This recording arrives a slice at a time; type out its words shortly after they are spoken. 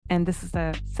And this is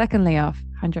the second layoff,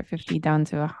 150 down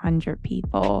to 100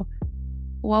 people.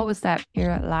 What was that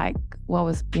period like? What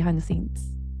was behind the scenes?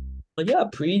 Yeah,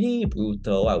 pretty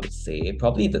brutal, I would say.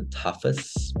 Probably the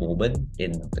toughest moment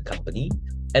in the company.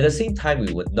 At the same time,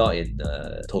 we were not in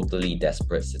a totally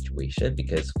desperate situation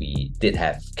because we did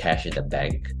have cash in the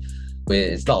bank.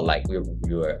 It's not like we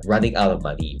were running out of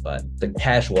money, but the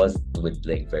cash was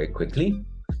dwindling very quickly.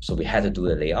 So we had to do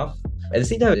the layoff. At the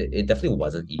same time, it definitely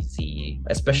wasn't easy,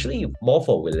 especially more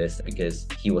for Willis because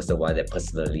he was the one that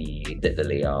personally did the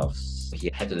layoffs.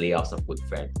 He had to lay off some good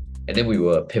friends. And then we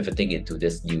were pivoting into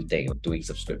this new thing of doing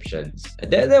subscriptions. And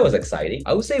that was exciting.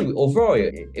 I would say overall,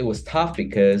 it was tough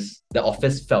because the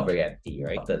office felt very empty,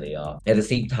 right? After layoff. At the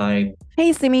same time,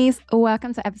 Hey, Simmies,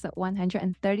 welcome to episode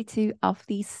 132 of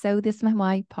the So This My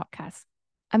Why podcast.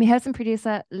 I'm your host and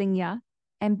producer, Ling Ya.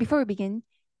 And before we begin,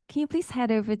 can you please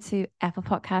head over to Apple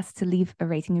Podcasts to leave a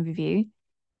rating and review?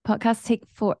 Podcasts take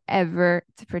forever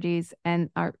to produce and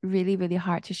are really, really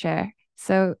hard to share.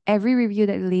 So every review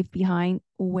that you leave behind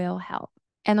will help.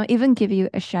 And I'll even give you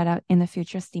a shout out in a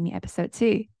future Steamy episode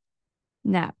too.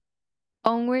 Now,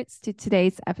 onwards to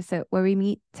today's episode where we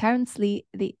meet Terence Lee,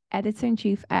 the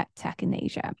editor-in-chief at Tech in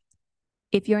Asia.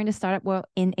 If you're in the startup world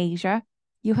in Asia,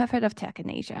 you have heard of Tech in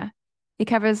Asia. It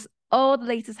covers all the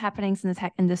latest happenings in the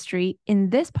tech industry in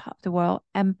this part of the world.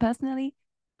 And personally,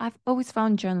 I've always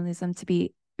found journalism to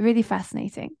be really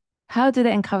fascinating. How do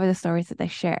they uncover the stories that they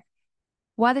share?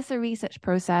 What is the research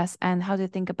process and how do you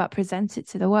think about present it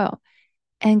to the world?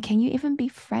 And can you even be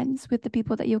friends with the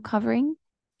people that you're covering?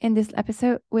 In this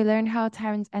episode, we learn how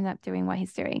Terence ended up doing what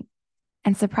he's doing.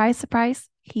 And surprise, surprise,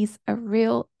 he's a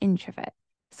real introvert.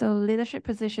 So leadership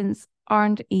positions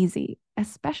aren't easy,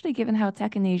 especially given how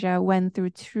Tech in Asia went through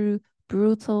two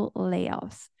brutal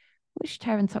layoffs, which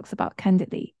Terence talks about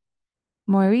candidly.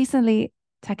 More recently,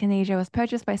 Tech in Asia was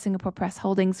purchased by Singapore Press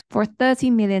Holdings for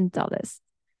 $30 million.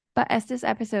 But as this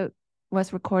episode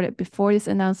was recorded before this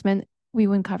announcement, we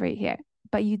won't cover it here.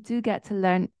 But you do get to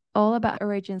learn all about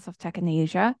origins of Tech in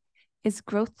Asia, its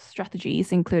growth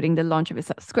strategies, including the launch of its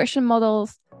subscription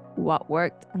models, what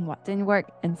worked and what didn't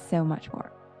work, and so much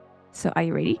more. So are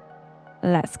you ready?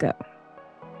 Let's go.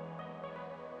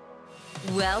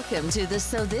 Welcome to the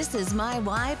So This Is My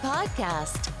Why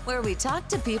podcast, where we talk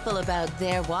to people about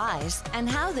their whys and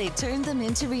how they turn them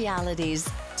into realities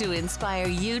to inspire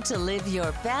you to live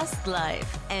your best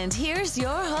life. And here's your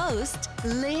host,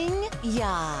 Ling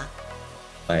Ya.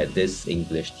 I had this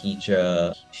English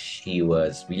teacher. She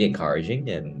was really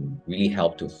encouraging and really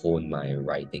helped to hone my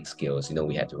writing skills.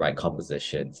 We had to write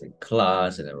compositions in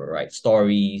class and then we write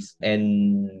stories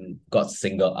and got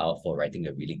singled out for writing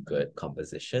a really good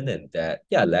composition. And that,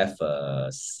 left a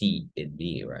seed in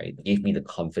me, right? It gave me the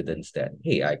confidence that,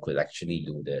 hey, I could actually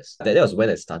do this. That was when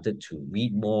I started to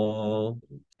read more.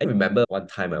 I remember one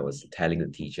time I was telling the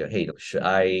teacher, hey, should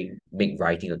I make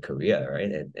writing a career,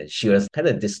 right? And she was kind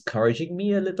of discouraging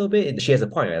me a little bit. And she has a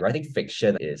point, right? Writing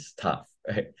fiction is tough,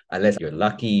 right? Unless you're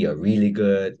lucky, you're really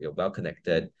good, you're well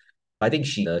connected. I think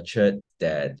she nurtured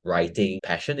that writing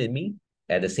passion in me.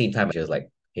 At the same time, she was like,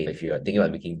 hey, if you're thinking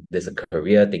about making this a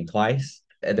career, think twice.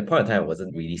 At the point in time, I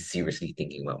wasn't really seriously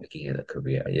thinking about making it a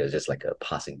career. It was just like a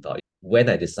passing thought. When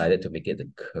I decided to make it a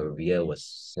career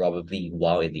was probably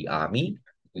while in the army.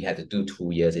 We had to do 2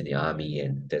 years in the army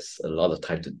and there's a lot of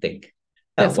time to think.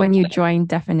 That's when you join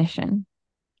Definition.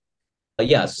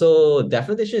 So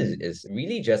Definition is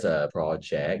really just a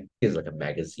project. It's like a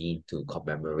magazine to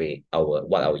commemorate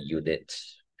what our unit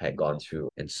had gone through.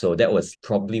 And so that was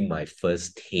probably my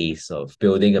first taste of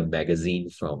building a magazine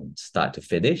from start to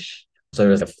finish. So it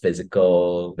was a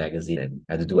physical magazine and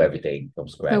I had to do everything from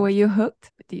scratch. So were you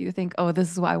hooked? Do you think, oh, this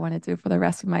is what I want to do for the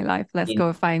rest of my life? Let's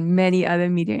go find many other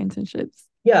media internships.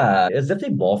 Yeah, it was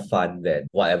definitely more fun than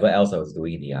whatever else I was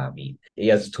doing in the army.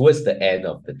 It was towards the end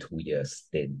of the 2 year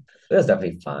stint. It was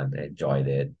definitely fun. I enjoyed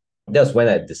it. That was when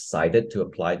I decided to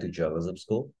apply to journalism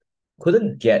school.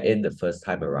 Couldn't get in the first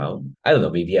time around. I don't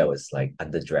know, maybe I was like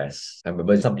underdressed. I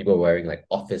remember some people wearing like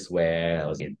office wear. I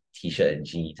was in t-shirt and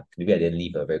jeans. Maybe I didn't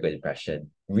leave a very good impression.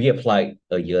 Reapplied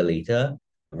a year later,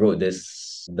 wrote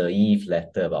this naive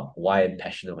letter about why I'm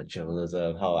passionate about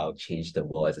journalism, how I'll change the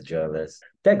world as a journalist.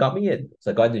 That got me in.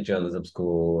 So I got into journalism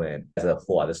school and there's a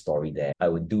whole other story there. I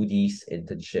would do these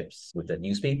internships with the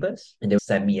newspapers and they would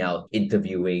send me out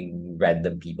interviewing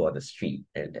random people on the street.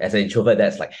 And as an introvert,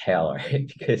 that's like hell, right?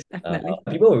 Because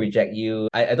people will reject you.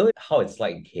 I don't know how it's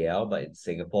like in KL, but in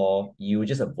Singapore, you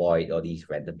just avoid all these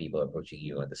random people approaching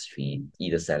you on the street,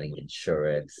 either selling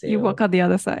insurance. You walk out the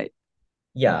other side.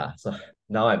 Yeah, so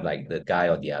now I'm like the guy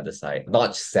on the other side,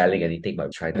 not selling anything,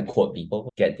 but trying to quote people,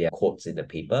 get their quotes in the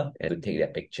paper and to take their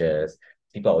pictures.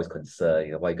 People are always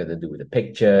concerned, what are you going to do with the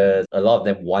pictures? A lot of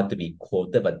them want to be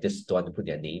quoted, but just don't want to put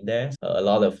their name there. A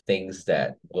lot of things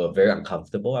that were very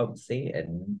uncomfortable, I would say,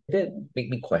 and that make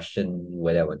me question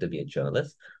whether I want to be a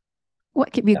journalist.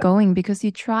 What kept you going? Because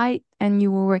you tried and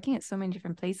you were working at so many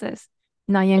different places.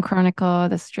 Nyan Chronicle,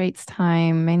 The Straits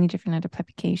Time, many different other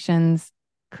publications.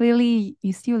 Clearly,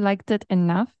 you still liked it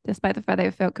enough, despite the fact that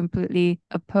it felt completely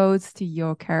opposed to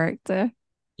your character.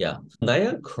 Yeah.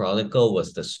 Naya Chronicle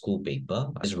was the school paper.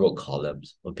 I just wrote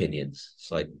columns, opinions.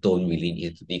 So I don't really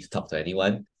need to talk to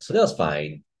anyone. So that was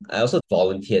fine. I also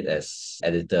volunteered as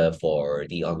editor for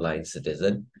the Online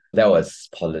Citizen. That was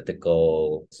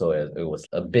political. So it was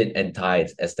a bit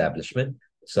anti-establishment.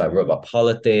 So I wrote about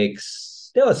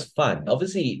politics. That was fun.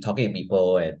 Obviously, talking to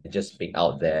people and just being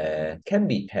out there can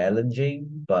be challenging,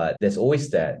 but there's always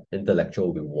that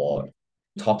intellectual reward.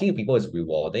 Talking to people is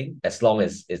rewarding as long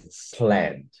as it's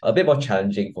planned. A bit more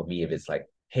challenging for me if it's like,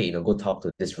 hey, go talk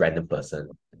to this random person.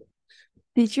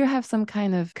 Did you have some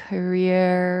kind of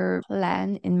career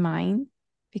plan in mind?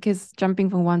 Because jumping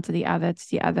from one to the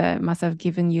other must have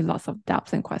given you lots of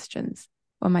doubts and questions.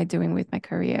 What am I doing with my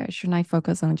career? Shouldn't I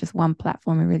focus on just one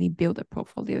platform and really build a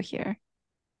portfolio here?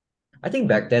 I think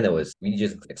back then I was really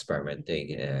just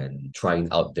experimenting and trying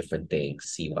out different things,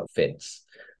 see what fits.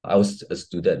 I was a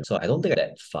student, so I don't think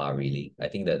that far really. I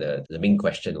think that the main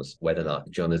question was whether or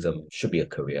not journalism should be a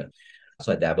career.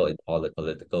 So I dabbled in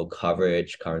political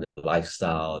coverage, current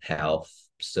lifestyle, health.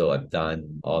 So I've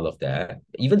done all of that.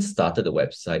 Even started a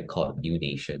website called New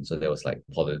Nation. So there was like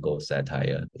political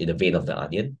satire in the vein of The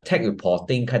Onion. Tech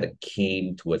reporting kind of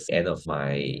came towards the end of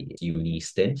my uni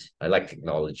stint. I like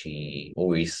technology,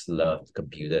 always loved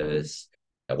computers.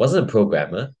 I wasn't a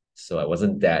programmer, so I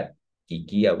wasn't that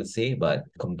geeky, I would say, but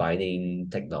combining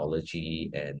technology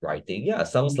and writing, yeah,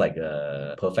 sounds like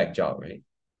a perfect job, right?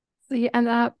 So you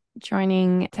ended up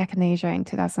joining Tech in Asia in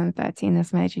 2013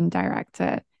 as managing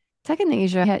director. Tech in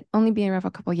Asia had only been around for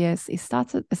a couple of years. It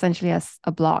started essentially as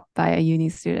a blog by a uni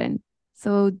student.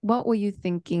 So what were you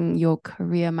thinking your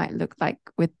career might look like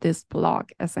with this blog,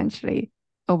 essentially?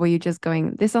 Or were you just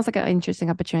going, this sounds like an interesting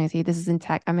opportunity. This is in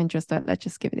tech. I'm interested. Let's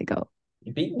just give it a go.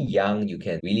 Being young, you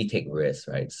can really take risks,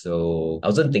 right? So I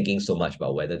wasn't thinking so much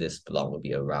about whether this blog will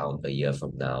be around a year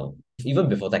from now. Even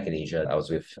before Tech in Asia, I was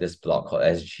with this blog called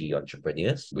SG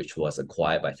Entrepreneurs, which was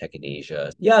acquired by Tech in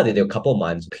Asia. Yeah, there were a couple of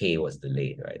months, pay was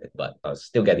delayed, right? But I was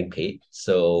still getting paid.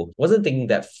 So wasn't thinking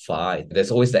that far. There's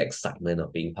always the excitement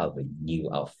of being part of a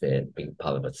new outfit, being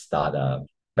part of a startup.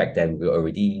 Back then, we were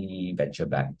already venture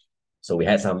backed. So we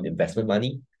had some investment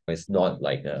money. It's not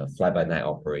like a fly-by-night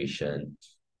operation.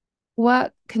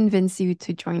 What convinced you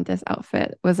to join this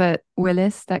outfit? Was it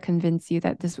Willis that convinced you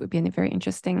that this would be a very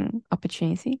interesting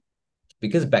opportunity?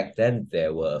 Because back then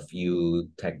there were a few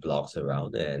tech blogs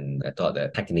around, and I thought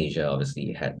that Tech in Asia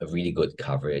obviously had a really good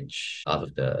coverage out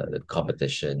of the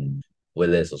competition.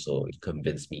 Willis also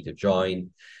convinced me to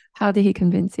join. How did he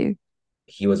convince you?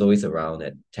 He was always around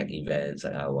at tech events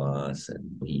like I was,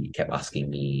 and he kept asking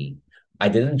me. I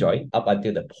didn't join up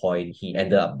until the point he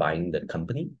ended up buying the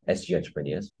company, SG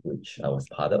Entrepreneurs, which I was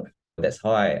part of. That's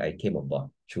how I came on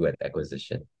board through an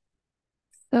acquisition.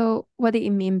 So what did it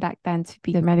mean back then to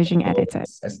be the managing editor?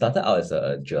 I started out as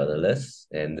a journalist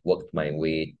and worked my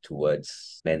way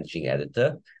towards managing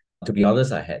editor. To be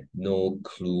honest, I had no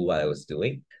clue what I was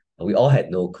doing. We all had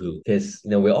no clue because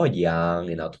we're all young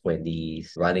in our 20s,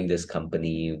 running this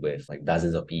company with like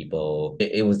dozens of people.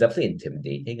 It was definitely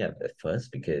intimidating at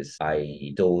first because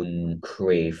I don't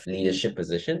crave leadership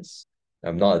positions.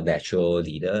 I'm not a natural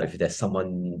leader. If there's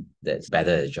someone that's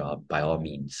better at a job, by all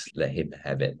means, let him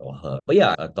have it or her. But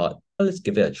yeah, I thought, well, let's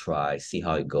give it a try, see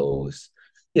how it goes.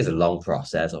 It's a long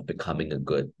process of becoming a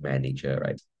good manager,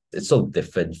 right? It's so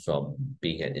different from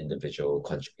being an individual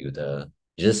contributor.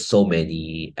 There's just so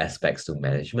many aspects to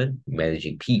management,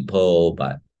 managing people,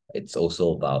 but it's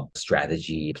also about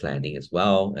strategy planning as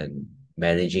well. And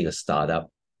managing a startup,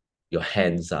 your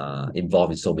hands are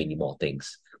involved in so many more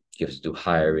things. You have to do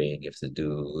hiring, you have to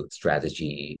do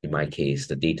strategy. In my case,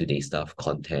 the day-to-day stuff,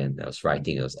 content. I was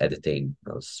writing, I was editing,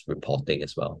 I was reporting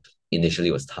as well. Initially,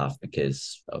 it was tough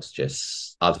because I was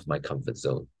just out of my comfort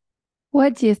zone.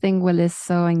 What do you think Willis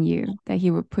saw in you that he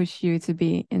would push you to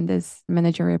be in this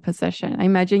managerial position? I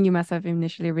imagine you must have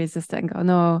initially resisted and go,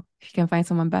 no, if you can find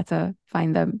someone better,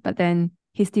 find them. But then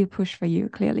he still pushed for you,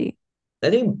 clearly. I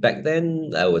think back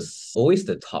then I was always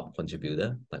the top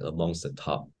contributor, like amongst the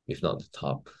top, if not the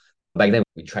top. Back then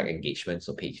we track engagement,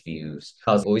 so page views.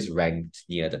 I was always ranked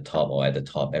near the top or at the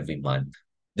top every month.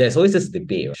 There's always this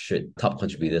debate, should top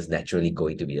contributors naturally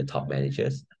going to be the top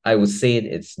managers? I would say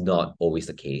it's not always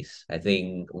the case. I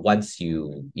think once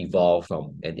you evolve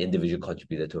from an individual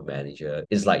contributor to a manager,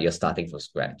 it's like you're starting from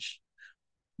scratch.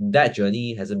 That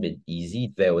journey hasn't been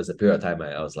easy. There was a period of time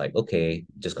I was like, okay,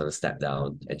 just gonna step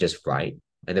down and just write.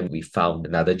 And then we found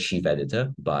another chief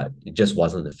editor, but it just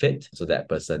wasn't a fit. So that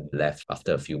person left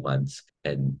after a few months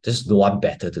and just no one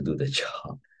better to do the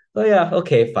job. Oh yeah,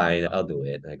 okay, fine, I'll do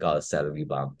it. I got a salary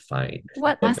bump, fine.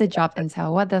 What But does the job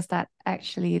entail? What does that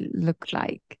actually look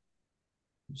like?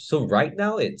 so right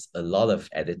now it's a lot of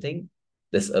editing.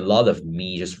 There's a lot of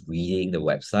me just reading the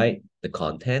website, the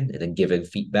content, and then giving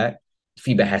feedback.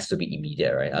 Feedback has to be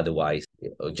immediate, right? Otherwise,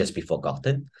 it'll just be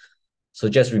forgotten. So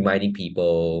just reminding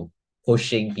people,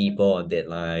 pushing people on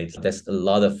deadlines. There's a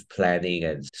lot of planning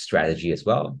and strategy as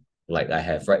well. Like I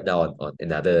have right now on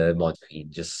another module,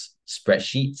 just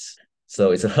spreadsheets.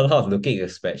 So it's a lot of looking at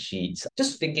spreadsheets,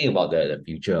 just thinking about the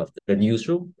future of the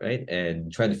newsroom, right?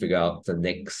 And trying to figure out the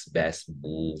next best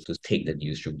move to take the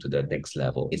newsroom to the next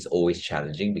level. It's always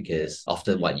challenging because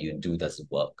often what you do doesn't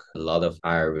work. A lot of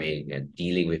hiring and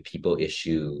dealing with people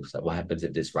issues, like what happens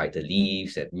if this writer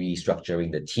leaves and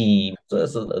restructuring the team. So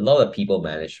there's a lot of people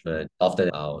management.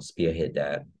 Often I'll spearhead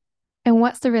that. And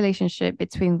what's the relationship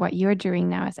between what you're doing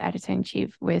now as editor in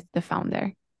chief with the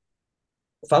founder?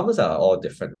 Founders are all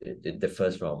different. It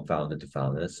differs from founder to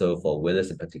founder. So for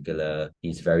Willis in particular,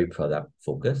 he's very product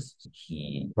focused.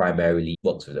 He primarily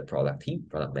works with the product team,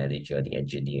 product manager, the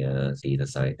engineers, data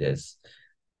scientists.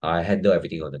 I handle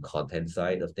everything on the content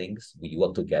side of things. We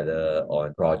work together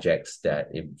on projects that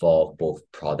involve both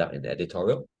product and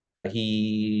editorial.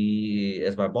 He,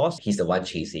 as my boss, he's the one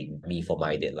chasing me for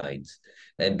my deadlines.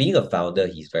 And being a founder,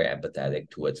 he's very empathetic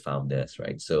towards founders,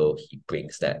 right? So he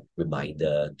brings that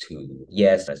reminder to,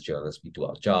 yes, as journalists, we do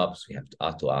our jobs. We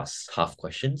have to ask tough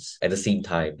questions. At the same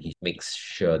time, he makes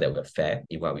sure that we're fair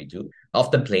in what we do.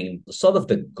 Often playing sort of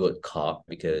the good cop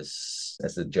because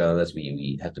as a journalist,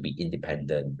 we have to be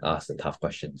independent, ask the tough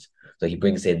questions. So he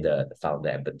brings in the founder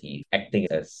empathy, acting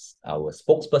as our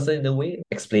spokesperson in a way,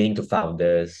 explaining to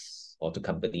founders or to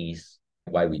companies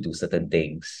why we do certain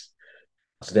things.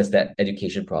 So there's that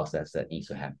education process that needs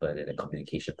to happen and the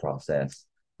communication process.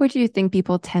 What do you think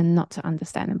people tend not to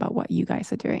understand about what you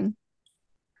guys are doing?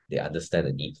 They understand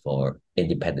the need for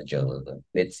independent journalism.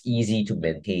 It's easy to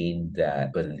maintain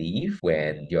that belief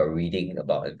when you're reading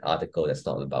about an article that's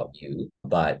not about you,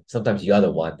 but sometimes you're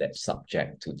the one that's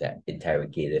subject to that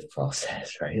interrogative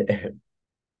process, right?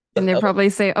 And they probably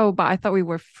say, oh, but I thought we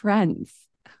were friends.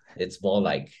 It's more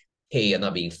like, hey, you're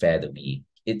not being fair to me.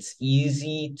 It's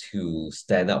easy to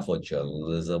stand up for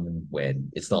journalism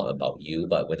when it's not about you,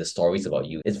 but when the story's about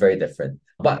you, it's very different.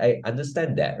 But I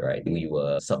understand that, right? We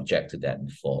were subject to that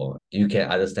before. You can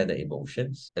understand the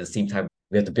emotions. At the same time,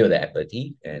 we have to build that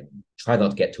empathy and try not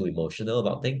to get too emotional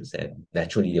about things. And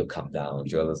naturally, they'll come down.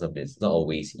 Journalism is not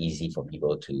always easy for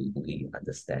people to really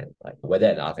understand. Like whether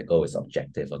an article is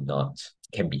objective or not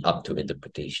can be up to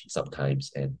interpretation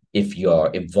sometimes. And if you're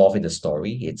involved in the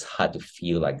story, it's hard to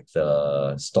feel like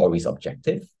the story's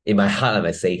objective. In my heart, I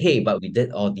might say, hey, but we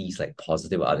did all these like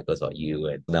positive articles about you,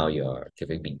 and now you're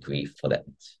giving me grief for that.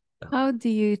 How do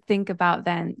you think about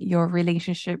then your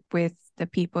relationship with the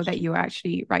people that you're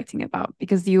actually writing about?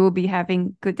 Because you will be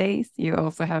having good days, you're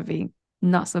also having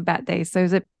not so bad days. So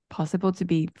is it possible to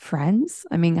be friends?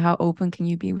 I mean, how open can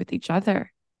you be with each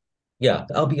other? Yeah,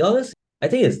 I'll be honest. I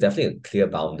think it's definitely a clear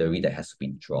boundary that has to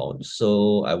be drawn.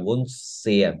 So I won't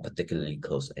say I'm particularly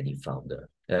close to any founder.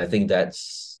 And I think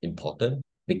that's important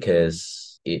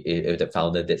because if the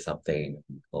founder did something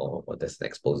or there's an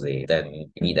expose, then you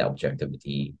need that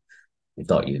objectivity. If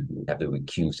not, you have to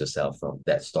recuse yourself from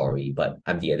that story. But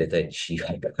I'm the editor-in-chief.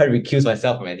 I can't recuse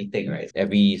myself from anything, right?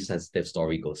 Every sensitive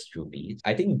story goes through me.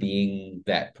 I think being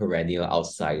that perennial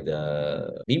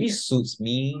outsider maybe suits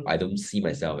me. I don't see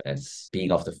myself as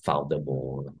being of the founder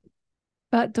mode.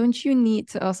 But don't you need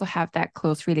to also have that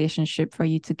close relationship for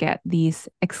you to get these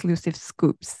exclusive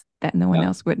scoops that no one Yeah.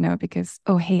 else would know? Because,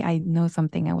 oh, hey, I know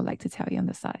something I would like to tell you on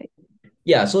the side.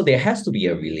 Yeah, so there has to be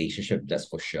a relationship, that's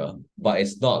for sure. But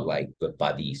it's not like good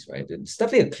buddies, right? It's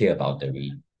definitely a clear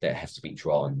boundary that has to be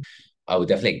drawn. I would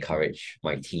definitely encourage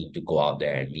my team to go out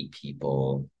there and meet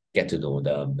people, get to know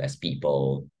them as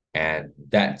people. And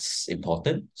that's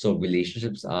important. So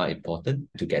relationships are important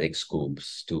to getting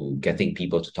scoops, to getting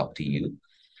people to talk to you.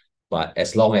 But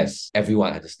as long as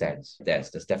everyone understands,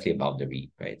 there's definitely a boundary,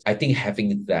 right? I think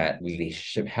having that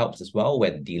relationship helps as well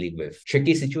when dealing with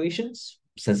tricky situations,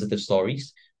 sensitive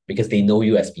stories, because they know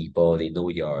you as people, they know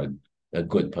you're a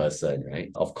good person, right?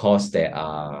 Of course, there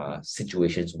are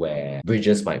situations where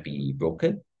bridges might be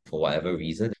broken. for whatever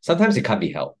reason. Sometimes it can't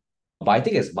be helped. But I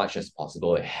think as much as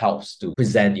possible, it helps to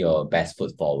present your best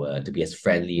foot forward, to be as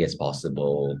friendly as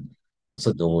possible.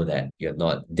 So know that you're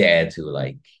not there to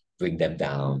like bring them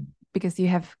down. Because you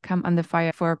have come under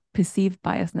fire for perceived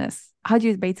biasness. How do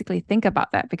you basically think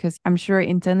about that? Because I'm sure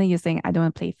internally you're saying, I don't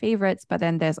want to play favorites, but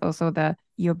then there's also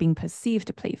you're being perceived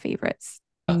to play favorites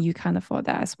and you can't afford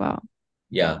that as well.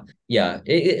 Yeah,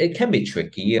 it can be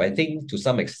tricky. I think to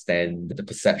some extent, the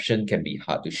perception can be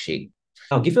hard to shake.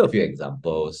 I'll give you a few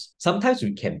examples. Sometimes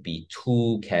we can be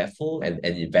too careful, and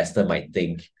an investor might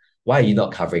think, why are you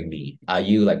not covering me? Are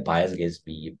you like biased against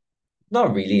me?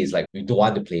 Not really. It's like you don't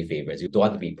want to play favorites. You don't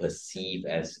want to be perceived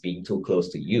as being too close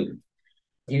to you.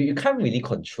 You can't really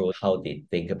control how they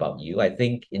think about you. I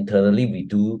think internally we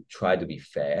do try to be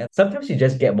fair. Sometimes you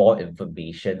just get more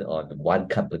information on one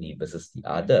company versus the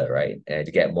other, right? And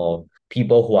you get more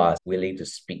people who are willing to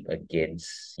speak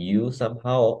against you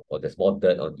somehow, or there's more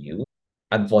dirt on you.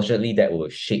 Unfortunately, that will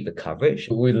shape the coverage.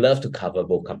 We love to cover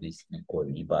both companies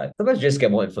equally, but sometimes you just get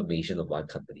more information on one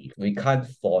company. We can't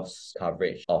force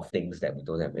coverage of things that we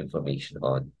don't have information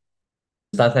on.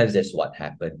 Sometimes that's what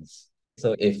happens.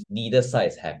 So if neither side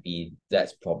is happy,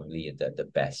 that's probably the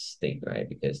best thing, right?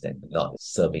 Because they're not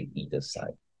serving either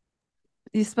side.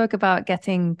 You spoke about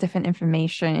getting different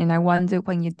information, and I wonder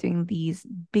when you're doing these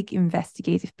big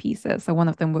investigative pieces, so one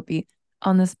of them would be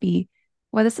Honest B.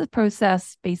 What is the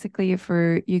process basically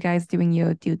for you guys doing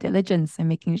your due diligence and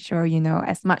making sure you know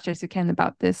as much as you can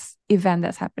about this event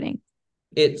that's happening?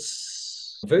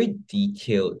 It's a very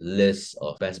detailed list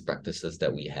of best practices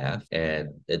that we have, and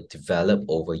it developed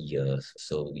over years.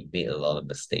 So we made a lot of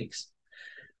mistakes.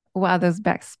 What are those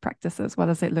best practices? What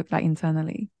does it look like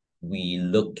internally? We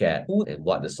look at who and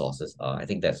what the sources are. I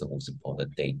think that's the most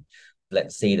important thing.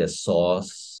 Let's say the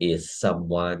source is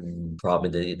someone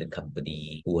prominent in the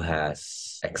company who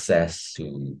has access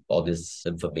to all this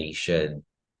information,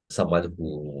 someone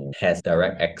who has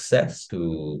direct access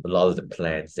to a lot of the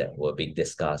plans that were being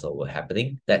discussed or were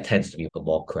happening. That tends to be a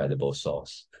more credible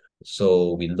source.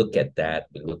 So we look at that,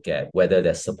 we look at whether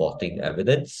there's supporting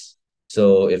evidence.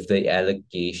 So if the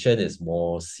allegation is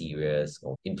more serious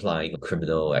or implying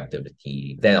criminal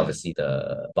activity, then obviously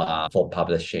the bar for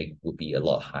publishing would be a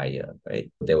lot higher,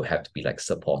 right? There will have to be like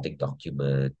supporting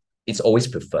document. It's always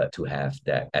preferred to have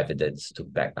that evidence to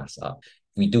back us up.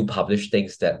 We do publish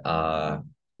things that are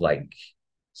like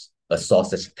a source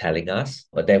that's telling us,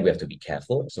 but then we have to be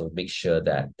careful. So make sure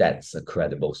that that's a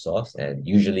credible source. And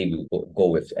usually we will go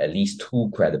with at least two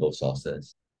credible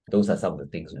sources. Those are some of the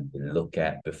things we look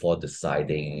at before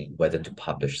deciding whether to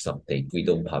publish something. We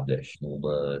don't publish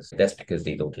rumors. That's because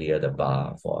they don't clear the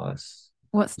bar for us.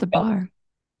 What's the bar?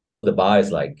 The bar is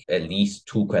like at least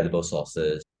two credible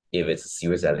sources. If it's a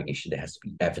serious allegation, there has to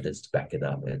be evidence to back it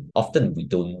up. And often we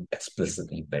don't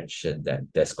explicitly mention that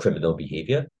there's criminal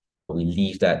behavior. We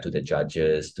leave that to the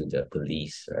judges, to the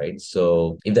police, right?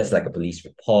 So if there's like a police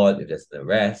report, if there's an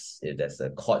arrest, if there's a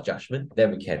court judgment,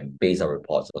 then we can base our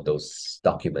reports on those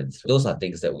documents. Those are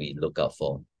things that we look out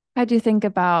for. How do you think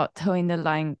about towing the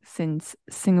line since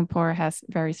Singapore has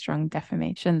very strong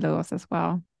defamation laws as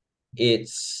well?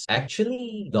 It's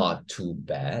actually not too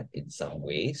bad in some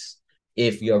ways.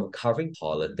 If you're covering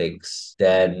politics,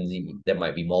 then there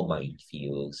might be more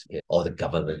minefields. All the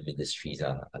government ministries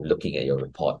are looking at your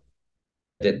report.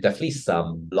 There are definitely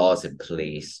some laws in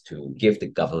place to give the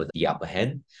government the upper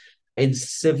hand. In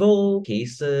civil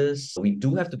cases, we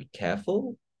do have to be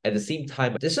careful. At the same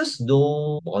time, there's just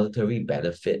no monetary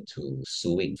benefit to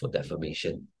suing for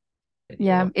defamation.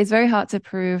 Yeah, it's very hard to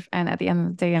prove. And at the end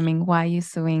of the day, I mean, why are you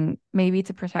suing? Maybe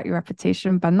to protect your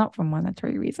reputation, but not for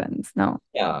monetary reasons. No.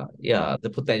 Yeah.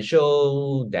 The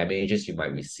potential damages you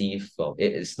might receive from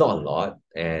it's not a lot,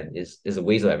 and it's a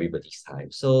waste of everybody's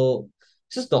time. So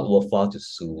it's just not worthwhile to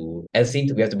sue. At the same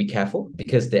time, we have to be careful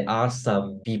because there are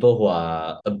some people who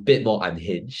are a bit more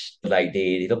unhinged. Like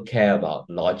they don't care about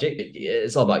logic.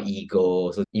 It's all about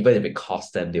ego. So even if it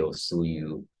costs them, they will sue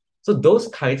you. So those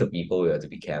kinds of people we have to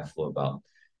be careful about.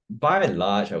 By and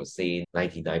large, I would say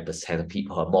 99% of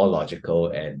people are more logical,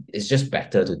 and it's just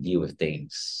better to deal with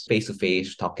things face to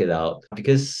face, talk it out,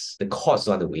 because the courts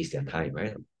don't want to waste their time,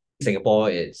 right? In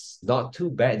Singapore, it's not too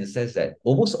bad in the sense that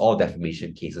almost all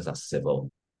defamation cases are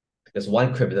civil. There's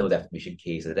one criminal defamation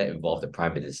case that involved the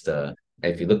Prime Minister.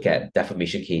 And if you look at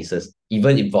defamation cases,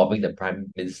 even involving the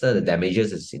Prime Minister, the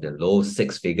damages is in the low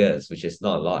six figures, which is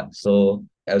not a lot. So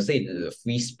I would say the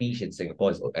free speech in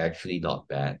Singapore is actually not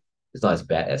bad. It's not as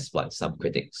bad as what some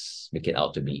critics make it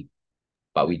out to be.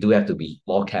 But we do have to be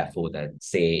more careful than,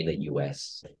 say, in the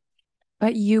US.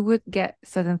 But you would get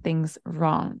certain things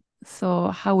wrong. So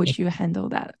how would you handle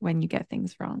that when you get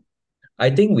things wrong? I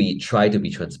think we try to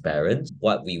be transparent.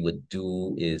 What we would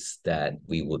do is that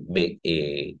we would make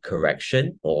a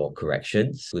correction or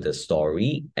corrections to the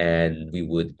story, and we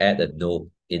would add a note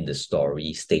in the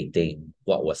story stating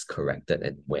what was corrected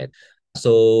and when.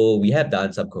 So we have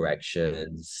done some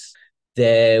corrections.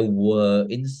 There were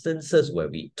instances where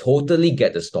we totally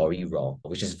get the story wrong,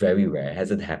 which is very rare. It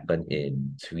hasn't happened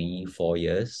in 3, 4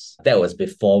 years. That was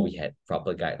before we had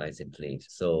proper guidelines in place.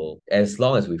 So as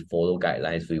long as we follow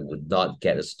guidelines, we would not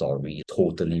get a story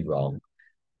totally wrong.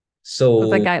 So the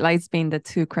So guidelines being the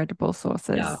two credible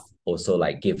sources. yeah, also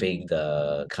like giving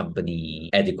the company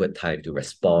adequate time to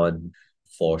respond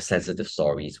for sensitive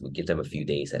stories. We give them a few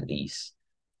days at least.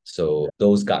 So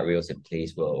those guardrails in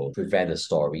place will prevent a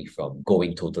story from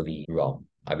going totally wrong.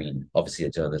 I mean, obviously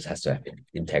the journalist has to have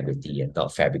integrity and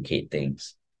not fabricate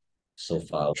things. So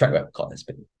far, track record has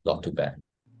been not too bad.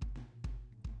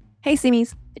 Hey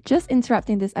Simis, just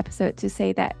interrupting this episode to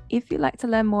say that if you'd like to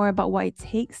learn more about what it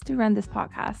takes to run this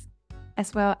podcast,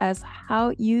 as well as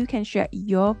how you can share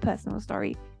your personal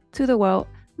story to the world,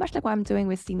 much like what I'm doing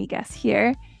with Simi guests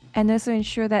here, and also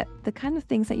ensure that the kind of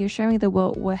things that you're sharing with the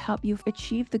world will help you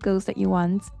achieve the goals that you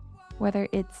want, whether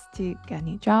it's to get a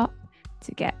new job,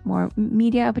 to get more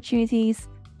media opportunities,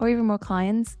 or even more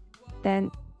clients,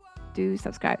 then do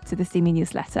subscribe to the Simi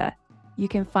newsletter. You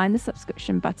can find the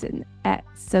subscription button at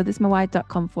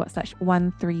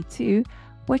sothismywhy.com/132,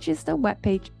 which is the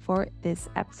webpage for this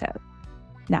episode.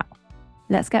 Now,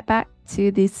 let's get back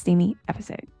to this steamy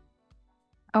episode.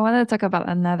 I wanted to talk about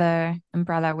another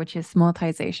umbrella, which is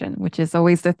monetization, which is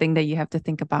always the thing that you have to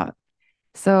think about.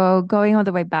 So going all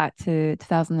the way back to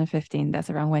 2015, that's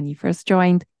around when you first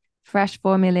joined, fresh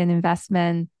 4 million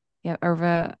investment, you have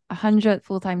over 100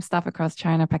 full-time staff across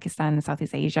China, Pakistan, and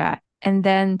Southeast Asia. And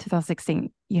then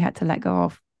 2016, you had to let go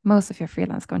of most of your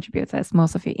freelance contributors,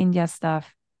 most of your India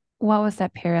stuff. What was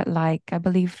that period like? I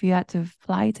believe you had to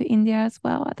fly to India as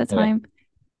well at the time.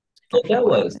 So that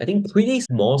was, I think, pretty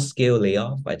small scale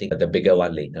layoff. I think the bigger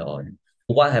one later on.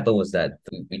 What happened was that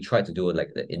we tried to do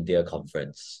like the India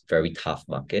conference, very tough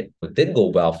market. It didn't go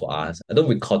well for us. I don't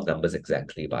recall the numbers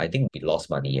exactly, but I think we lost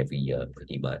money every year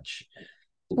pretty much.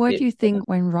 What do you think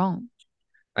went wrong?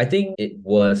 I think it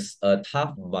was a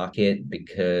tough market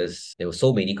because there were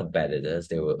so many competitors.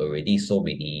 There were already so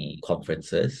many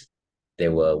conferences.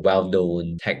 There were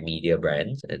well-known tech media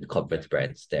brands and conference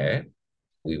brands there.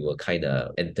 We were kind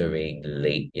of entering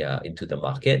late, into the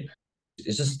market.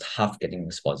 It's just tough getting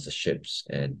sponsorships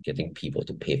and getting people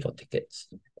to pay for tickets.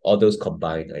 All those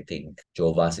combined, I think,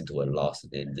 drove us into a loss in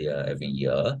India every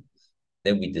year.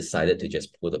 Then we decided to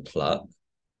just pull the plug.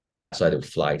 So I had to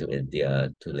fly to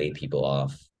India to lay people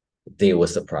off. They were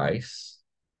surprised.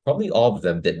 Probably all of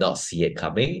them did not see it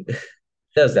coming.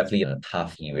 That was definitely a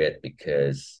tough period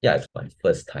because, it's my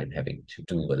first time having to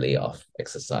do a layoff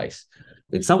exercise.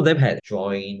 And some of them had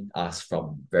joined us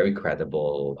from very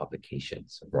credible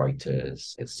publications,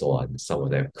 Reuters and so on. Some of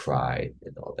them cried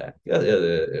and all that.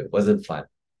 It wasn't fun.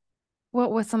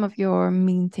 What were some of your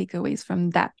main takeaways from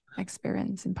that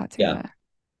experience in particular?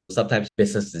 Sometimes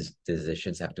business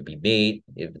decisions have to be made.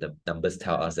 If the numbers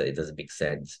tell us that it doesn't make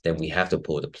sense, then we have to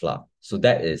pull the plug. So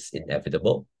that is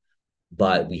inevitable.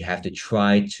 But we have to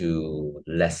try to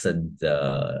lessen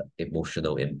the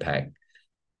emotional impact.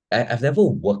 I've never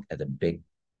worked at a big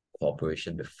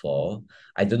corporation before.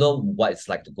 I don't know what it's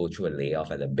like to go through a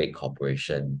layoff at a big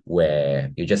corporation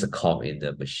where you're just a cog in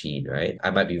the machine, right? I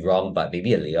might be wrong, but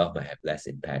maybe a layoff might have less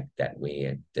impact that way.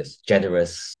 And there's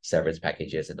generous severance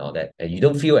packages and all that. And you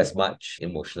don't feel as much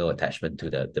emotional attachment to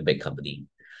the big company.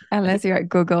 Unless you're at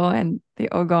Google and they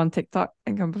all go on TikTok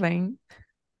and complain.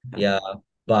 Yeah.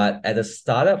 But at a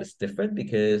startup, it's different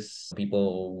because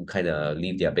people kind of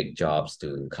leave their big jobs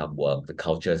to come work. The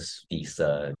culture's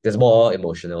decent. There's more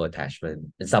emotional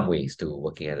attachment in some ways to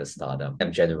working at a startup.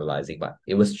 I'm generalizing, but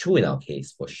it was true in our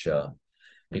case for sure.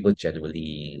 People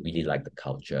generally really like the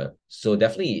culture. So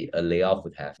definitely a layoff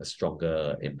would have a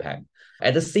stronger impact.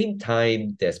 At the same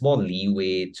time, there's more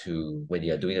leeway to when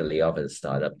you're doing a layoff at a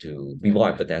startup to be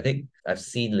more empathetic. I've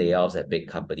seen layoffs at big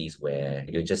companies where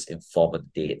you just inform on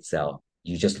the day itself.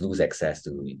 You just lose access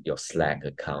to your Slack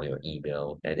account, your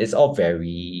email, and it's all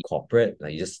very corporate.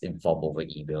 Like you just inform over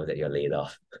email that you're laid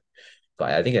off.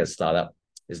 But I think at a startup,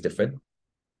 it's different.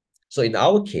 So in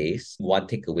our case, one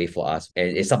takeaway for us,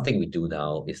 and it's something we do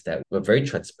now, is that we're very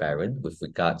transparent with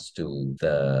regards to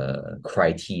the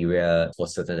criteria for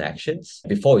certain actions.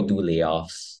 Before we do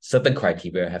layoffs, certain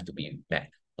criteria have to be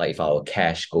met. Like if our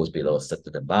cash goes below a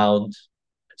certain amount.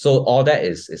 So all that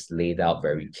is laid out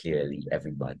very clearly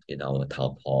every month in our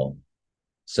town hall.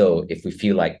 So if we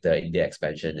feel like the India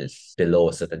expansion is below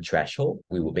a certain threshold,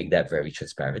 we will make that very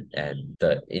transparent and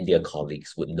the India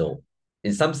colleagues would know.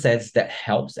 In some sense, that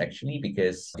helps actually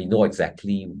because they know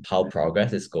exactly how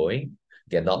progress is going.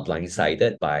 They're not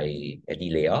blindsided by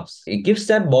any layoffs. It gives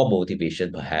them more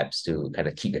motivation perhaps to kind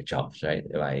of keep their jobs, right?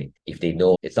 Like if they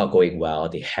know it's not going well,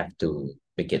 they have to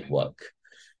make it work.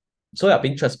 So yeah,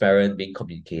 being transparent, being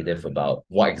communicative about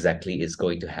what exactly is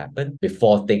going to happen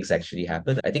before things actually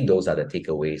happen. I think those are the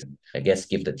takeaways. I guess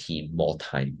give the team more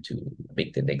time to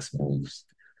make the next moves.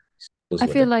 Those I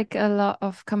were feel the like a lot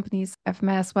of companies I've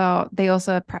met as well, they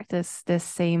also practice this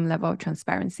same level of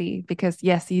transparency because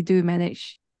yes, you do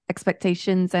manage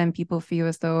expectations and people feel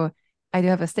as though I do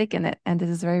have a stake in it and this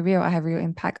is very real. I have real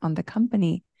impact on the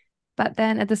company. But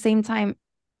then at the same time,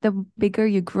 the bigger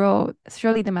you grow,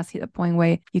 surely there must hit a point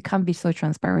where you can't be so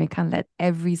transparent. You can't let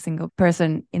every single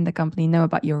person in the company know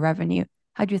about your revenue.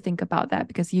 How do you think about that?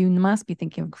 Because you must be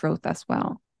thinking of growth as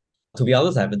well. To be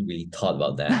honest, I haven't really thought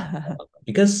about that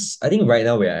because I think right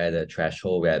now we're at a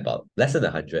threshold, we're at about less than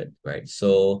 100, right?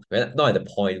 So we're not at the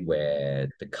point where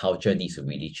the culture needs to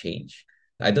really change.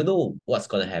 I don't know what's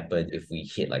going to happen if we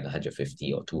hit like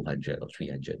 150 or 200 or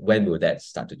 300. When will that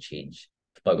start to change?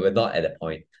 But we're not at that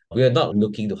point. We are not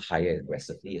looking to hire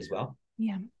aggressively as well.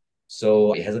 Yeah.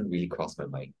 So it hasn't really crossed my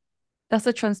mind. Does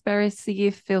the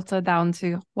transparency filter down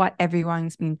to what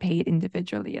everyone's being paid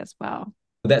individually as well?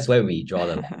 That's where we draw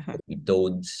the line. We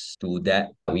don't do that.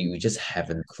 We just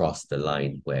haven't crossed the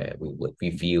line where we would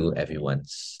review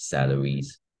everyone's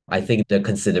salaries. I think the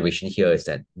consideration here is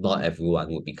that not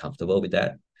everyone would be comfortable with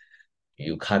that.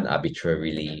 You can't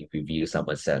arbitrarily review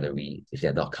someone's salary if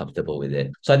they're not comfortable with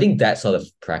it. So I think that sort of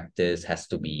practice has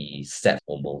to be set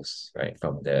almost, right,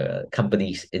 from the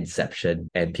company's inception,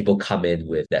 and people come in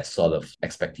with that sort of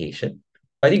expectation.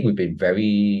 I think we've been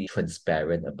very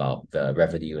transparent about the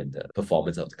revenue and the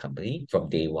performance of the company from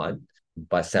day one,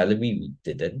 but salary we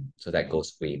didn't. So that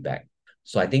goes way back.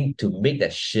 So I think to make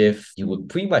that shift, you would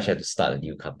pretty much have to start a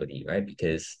new company, right?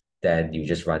 Because then you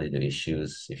just run into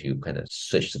issues if you kind of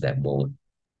switch to that mode.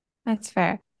 That's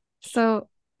fair. So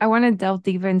I want to delve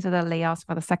deeper into the layoffs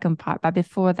for the second part. But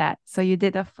before that, so you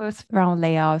did the first round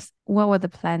layoffs. What were the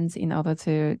plans in order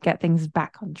to get things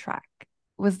back on track?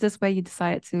 Was this where you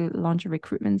decided to launch a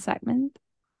recruitment segment?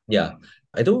 Yeah,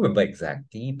 I don't remember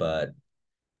exactly, but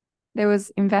There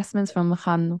was investments from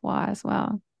Hanwha as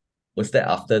well. was that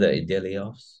after the India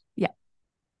layoffs? Yeah,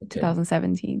 Okay.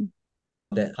 2017.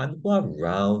 That Hanwha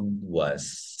round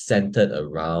was centered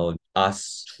around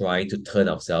us trying to turn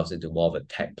ourselves into more of a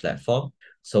tech platform.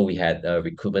 So we had a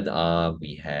recruitment arm,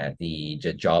 we had the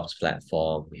jobs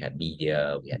platform, we had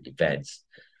media, we had events.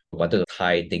 We wanted to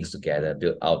tie things together,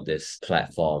 build out this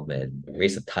platform and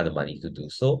raise a ton of money to do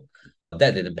so.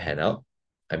 That didn't pan out.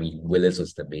 I mean, Willis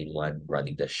was the main one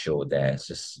running the show there,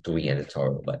 just doing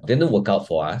editorial, but didn't work out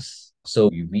for us. So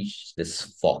we reached this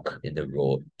fork in the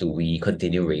road. Do we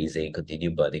continue raising,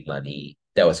 continue burning money?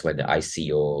 That was when the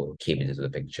ICO came into the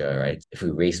picture, right? If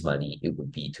we raise money, it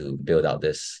would be to build out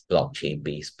this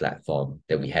blockchain-based platform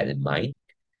that we had in mind,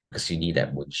 because you need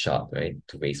that moonshot, right,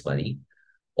 to raise money.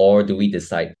 Or do we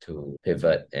decide to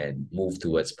pivot and move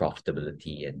towards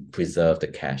profitability and preserve the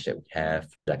cash that we have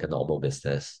like a normal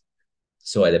business?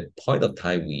 So at that point of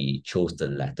time, we chose the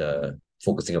latter,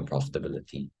 focusing on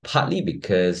profitability. Partly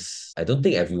because I don't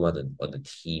think everyone on the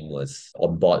team was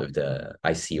on board with the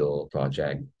ICO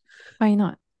project. Why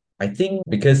not? I think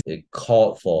because it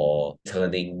called for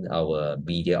turning our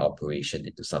media operation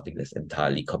into something that's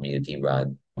entirely community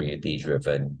run, community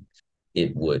driven.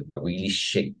 It would really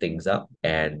shake things up.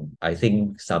 And I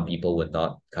think some people were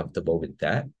not comfortable with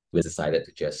that. We decided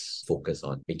to just focus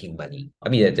on making money. I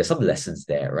mean, there's some lessons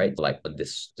there, right? Like on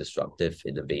this disruptive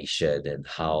innovation and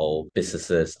how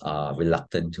businesses are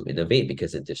reluctant to innovate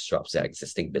because it disrupts their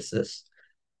existing business.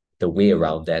 The way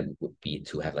around that would be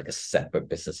to have like a separate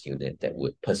business unit that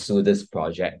would pursue this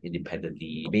project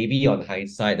independently. Maybe on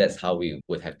hindsight, that's how we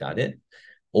would have done it.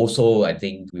 Also, I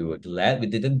think we were glad we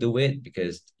didn't do it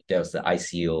because there was the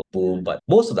ICO boom, but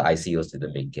most of the ICOs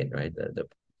didn't make it, right? The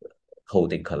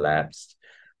holding collapsed.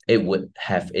 It would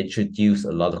have introduced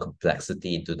a lot of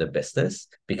complexity into the business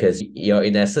because you're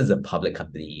in essence a public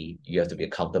company. You have to be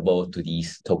accountable to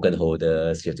these token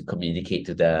holders. You have to communicate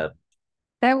to them.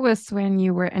 That was when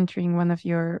you were entering one of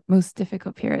your most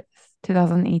difficult periods,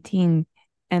 2018.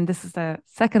 And this is the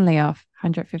second layoff,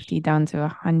 150 down to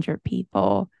 100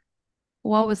 people.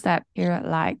 What was that period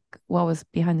like? What was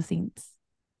behind the scenes?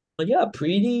 Yeah,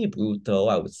 pretty brutal,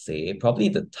 I would say. Probably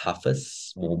the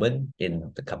toughest moment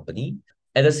in the company.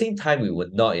 At the same time, we were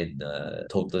not in a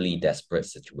totally desperate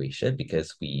situation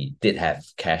because we did have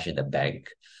cash in the bank.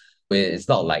 It's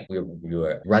not like we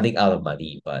were running out of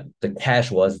money, but the cash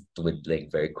was dwindling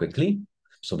very quickly.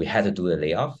 So we had to do the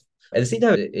layoff. At the same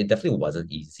time, it definitely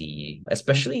wasn't easy,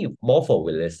 especially more for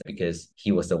Willis because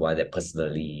he was the one that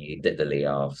personally did the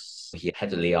layoffs. He had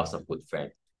to lay off some good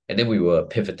friends. And then we were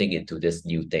pivoting into this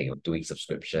new thing of doing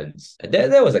subscriptions. And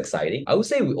that was exciting. I would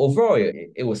say overall,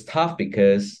 it was tough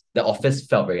because the office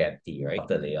felt very empty, right?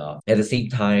 After the layoff. At the same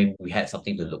time, we had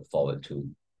something to look forward to.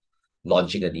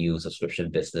 Launching a new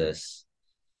subscription business.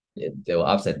 There were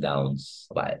ups and downs,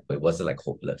 but it wasn't like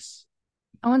hopeless.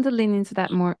 I want to lean into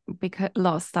that more because a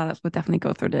lot of startups would definitely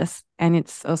go through this. And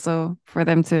it's also for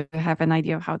them to have an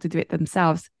idea of how to do it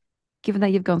themselves. Given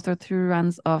that you've gone through 2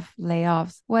 rounds of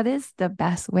layoffs, what is the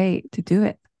best way to do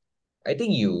it? I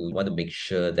think you want to make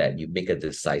sure that you make a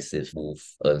decisive move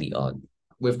early on.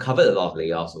 We've covered a lot of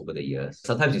layoffs over the years.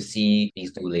 Sometimes you see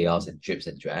these two layoffs in drips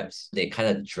and drabs. They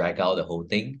kind of drag out the whole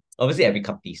thing. Obviously, every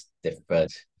company is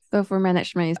different. So for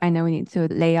management, I know we need to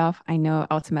lay off. I know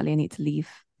ultimately I need to leave.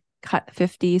 Cut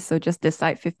 50. So just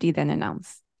decide 50, then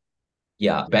announce.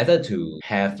 Yeah, better to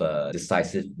have a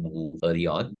decisive move early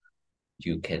on.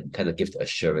 You can kind of give the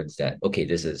assurance that, okay,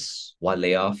 this is one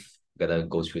layoff, gonna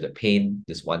go through the pain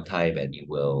this one time and you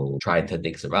will try and turn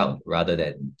things around rather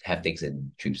than have things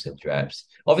in drips and drabs.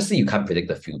 Obviously, you can't predict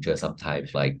the future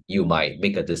sometimes. Like you might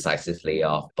make a decisive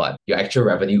layoff, but your actual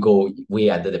revenue go way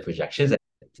under the projections.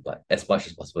 But as much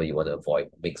as possible, you want to avoid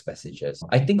mixed messages.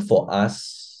 I think for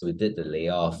us, we did the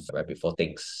layoff right before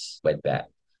things went bad.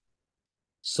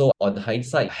 So on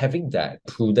hindsight, having that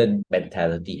prudent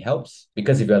mentality helps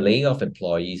because if you're laying off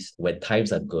employees when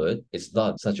times are good, it's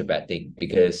not such a bad thing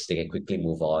because they can quickly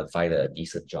move on, find a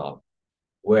decent job.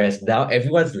 Whereas now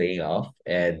everyone's laying off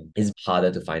and it's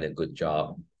harder to find a good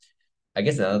job. I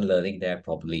guess another learning there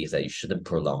probably is that you shouldn't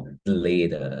delay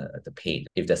the pain.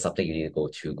 If there's something you need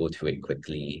to go to it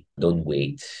quickly. Don't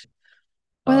wait.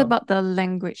 What about the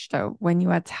language though? When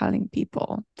you are telling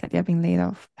people that they're being laid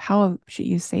off, how should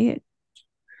you say it?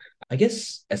 I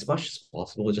guess as much as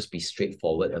possible, just be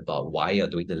straightforward about why you're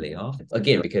doing the layoff.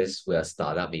 Again, because we're a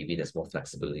startup, maybe there's more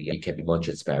flexibility. You can be more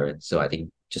transparent. So I think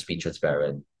just be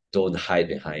transparent. Don't hide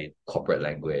behind corporate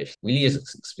language. Really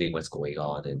just explain what's going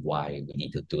on and why we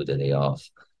need to do the layoff.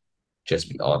 Just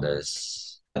be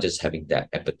honest. Just having that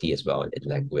empathy as well in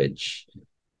language.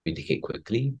 Communicate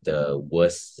quickly. The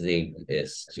worst thing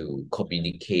is to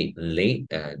communicate late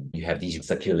and you have these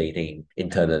circulating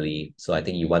internally. So I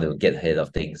think you want to get ahead of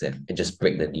things and just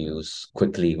break the news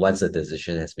quickly once the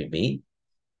decision has been made.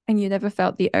 And you never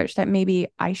felt the urge that maybe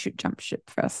I should jump ship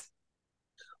first.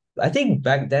 I think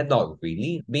back then, not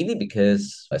really, mainly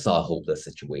because I saw a hopeless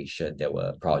situation. There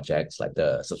were projects like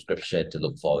the subscription to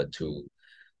look forward to.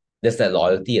 There's that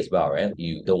loyalty as well, right?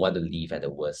 You don't want to leave at the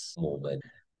worst moment.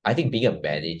 I think being a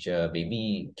manager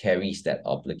maybe carries that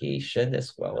obligation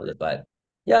as well. But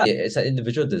yeah, it's an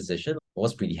individual decision. I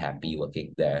was pretty happy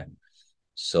working there.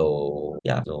 So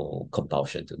yeah, no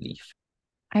compulsion to leave.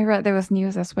 I read there was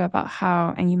news as well about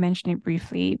how, and you mentioned it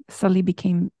briefly, suddenly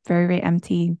became very, very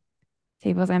empty.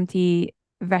 Tables empty.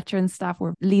 Veteran staff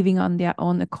were leaving on their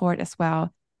own accord as well.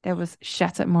 There was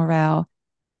shattered morale.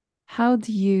 How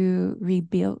do you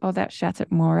rebuild all that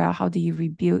shattered morale? How do you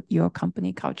rebuild your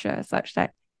company culture such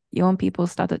that your own people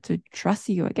started to trust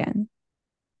you again?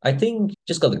 I think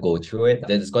just got to go through it.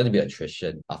 There's going to be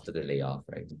attrition after the layoff,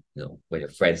 right? When your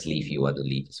friends leave, you want to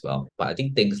leave as well. But I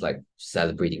think things like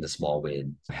celebrating the small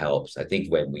win helps. I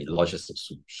think when we launched a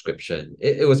subscription,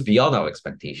 it was beyond our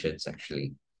expectations,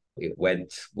 actually. It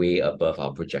went way above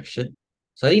our projection.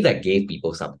 So I think that gave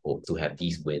people some hope to have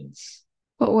these wins.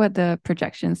 What were the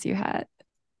projections you had?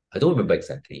 I don't remember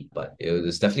exactly, but it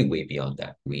was definitely way beyond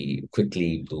that. We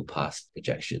quickly blew past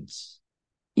projections.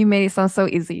 You made it sound so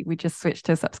easy. We just switched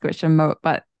to subscription mode,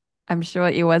 but I'm sure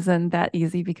it wasn't that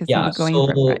easy because you were going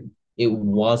for it, right? It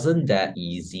wasn't that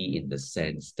easy in the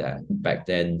sense that back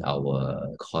then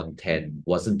our content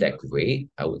wasn't that great,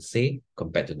 I would say,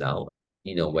 compared to now.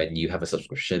 When you have a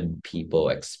subscription, people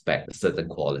expect a certain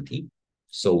quality.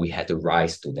 So we had to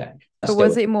rise to that. So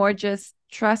was it more just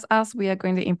trust us, we are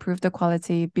going to improve the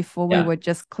quality? Before we were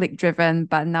just click driven,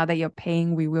 but now that you're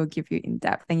paying, we will give you in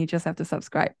depth and you just have to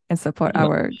subscribe and support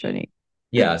our journey.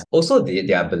 Yeah. Also,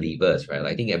 they are believers, right?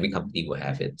 I think every company will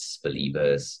have its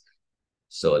believers.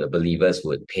 So the believers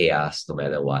would pay us no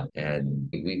matter what. And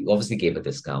we obviously gave a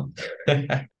discount,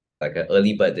 like an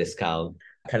early bird discount,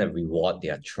 kind of reward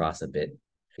their trust a bit.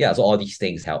 Yeah, so all these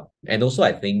things help. And also,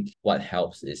 I think what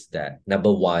helps is that,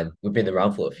 number one, we've been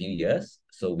around for a few years,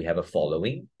 so we have a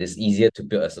following. It's easier to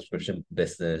build a subscription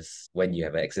business when you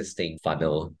have an existing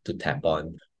funnel to tap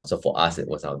on. So for us, it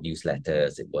was our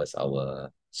newsletters, it was our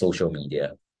social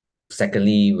media.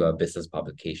 Secondly, we're a business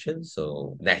publication,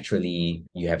 so naturally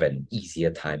you have an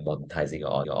easier time monetizing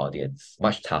your audience.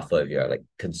 Much tougher if you're like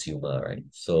consumer, right?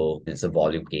 So it's a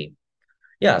volume game.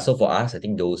 Yeah, so for us, I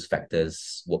think those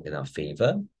factors work in our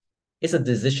favor. It's a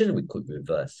decision we could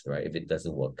reverse, right, if it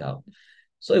doesn't work out.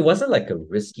 So it wasn't like a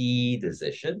risky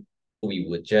decision. We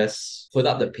would just put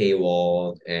up the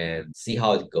paywall and see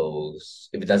how it goes.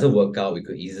 If it doesn't work out, we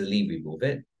could easily remove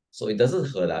it. So it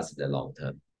doesn't hurt us in the long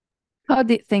term. How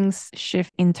did things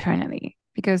shift internally?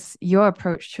 Because your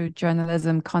approach to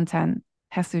journalism content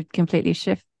has to completely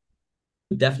shift.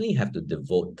 We definitely have to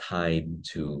devote time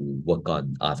to work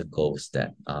on articles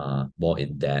that are more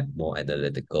in-depth, more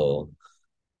analytical.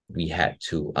 We had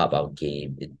to up our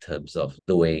game in terms of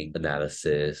doing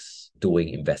analysis, doing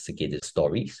investigative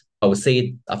stories. I would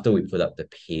say after we put up the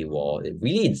paywall, it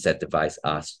really incentivized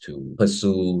us to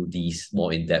pursue these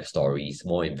more in-depth stories,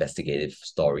 more investigative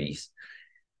stories.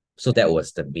 So that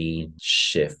was the main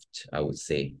shift, I would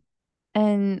say.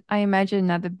 And I imagine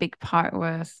another big part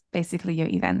was basically your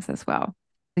events as well.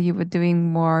 You were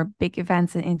doing more big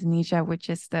events in Indonesia, which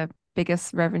is the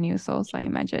biggest revenue source, I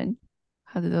imagine.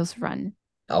 How do those run?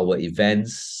 Our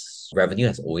events revenue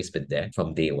has always been there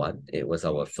from day one. It was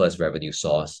our first revenue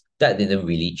source. That didn't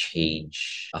really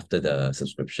change after the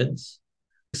subscriptions.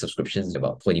 Subscriptions are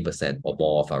about 20% or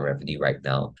more of our revenue right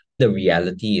now. The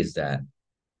reality is that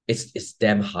it's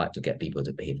damn hard to get people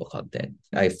to pay for content.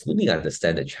 I fully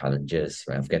understand the challenges,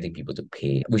 right, of getting people to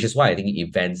pay, which is why I think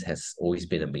events has always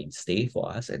been a mainstay for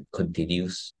us and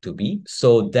continues to be.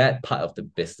 So that part of the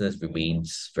business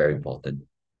remains very important.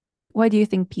 Why do you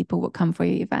think people would come for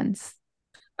your events?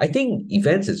 I think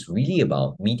events is really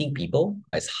about meeting people.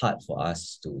 It's hard for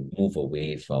us to move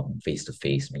away from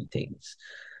face-to-face meetings.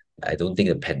 I don't think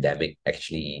the pandemic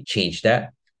actually changed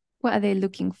that. What are they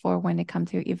looking for when they come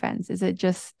to your events? Is it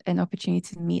just an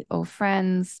opportunity to meet old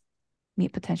friends,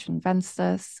 meet potential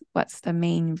investors? What's the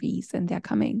main reason they're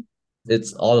coming?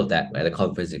 It's all of that. At a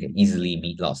conference, you can easily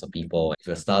meet lots of people. If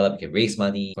you're a startup, you can raise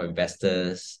money for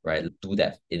investors, right? Do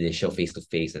that initial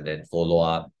face-to-face and then follow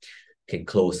up, can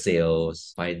close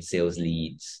sales, find sales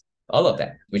leads, all of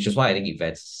that, which is why I think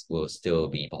events will still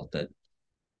be important.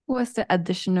 What's the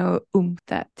additional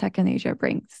that Tech in Asia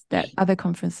brings that other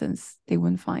conferences they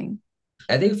wouldn't find?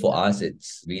 I think for us,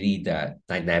 it's really that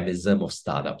dynamism of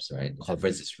startups, right?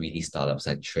 Conference is really startup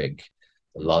centric.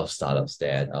 A lot of startups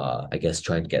that are, I guess,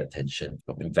 trying to get attention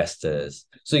from investors.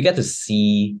 So you get to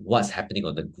see what's happening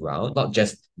on the ground, not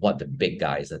just what the big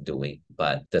guys are doing,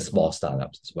 but the small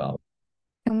startups as well.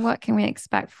 And what can we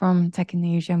expect from Tech in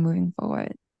Asia moving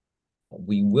forward?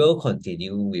 We will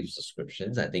continue with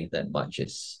subscriptions. I think that much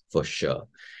is for sure.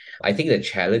 I think the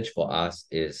challenge for us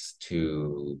is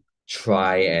to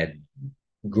try and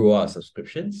grow our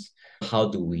subscriptions. How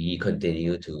do we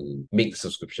continue to make the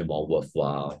subscription more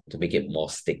worthwhile, to make it more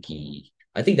sticky?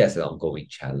 I think that's an ongoing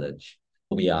challenge.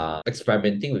 We are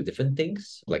experimenting with different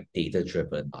things like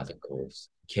data-driven articles.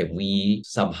 Can we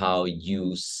somehow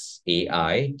use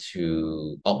AI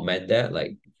to augment that?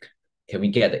 Like, can we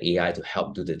get the AI to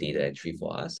help do the data entry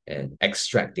for us and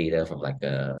extract data from like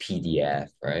a PDF,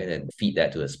 right? And feed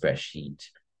that to a spreadsheet.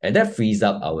 And that frees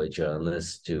up our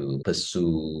journalists to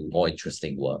pursue more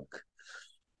interesting work.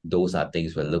 Those are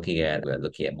things we're looking at. We're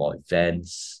looking at more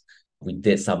events. We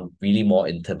did some really more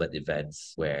intimate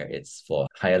events where it's for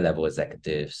higher level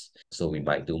executives. So we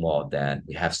might do more of that.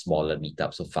 We have smaller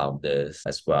meetups of founders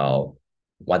as well.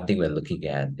 One thing we're looking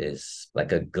at is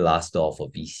like a glass door for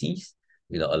VCs,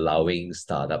 allowing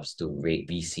startups to rate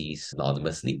VCs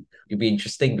anonymously. It'd be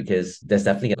interesting because there's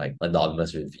definitely like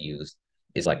anonymous reviews.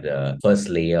 It's like the first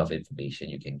layer of information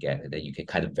you can get, and then you can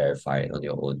kind of verify it on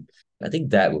your own. I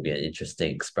think that would be an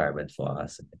interesting experiment for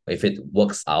us. If it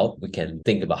works out, we can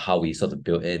think about how we sort of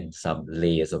build in some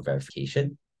layers of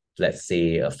verification. Let's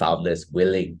say a founder is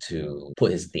willing to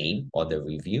put his name on the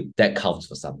review. That counts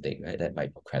for something, right? That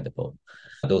might be credible.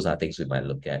 Those are things we might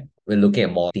look at. We're looking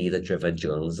at more data-driven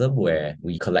journalism where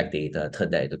we collect data, turn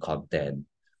that into content.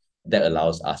 That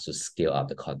allows us to scale up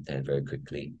the content very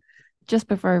quickly. Just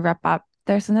before we wrap up,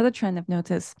 there's another trend I've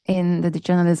noticed in the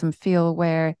journalism field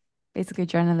where basically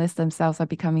journalists themselves are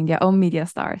becoming their own media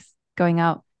stars, going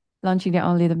out, launching their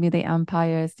own little media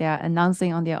empires. They are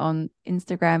announcing on their own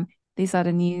Instagram. These are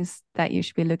the news that you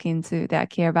should be looking into, that I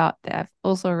care about, that I've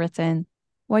also written.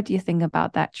 What do you think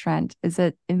about that trend? Is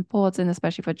it important,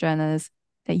 especially for journalists,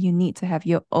 that you need to have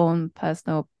your own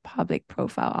personal public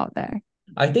profile out there?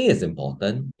 I think it's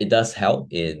important. It does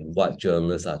help in what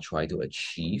journalists are trying to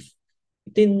achieve.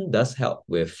 It does help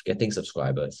with getting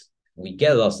subscribers. We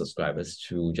get a lot of subscribers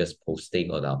through just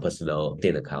posting on our personal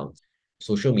LinkedIn account.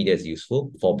 Social media is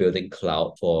useful for building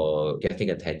clout, for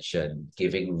getting attention,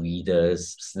 giving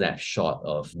readers snapshot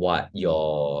of what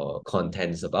your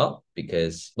content is about,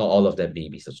 because not all of them may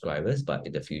be subscribers, but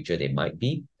in the future they might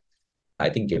be. I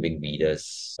think giving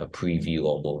readers a preview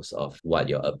almost of what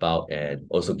you're about, and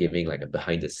also giving like a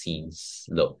behind the scenes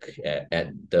look at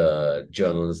the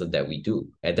journalism that we do.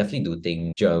 I definitely do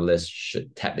think journalists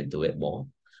should tap into it more.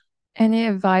 Any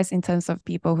advice in terms of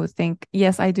people who think,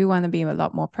 yes, I do want to be a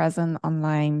lot more present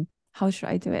online. How should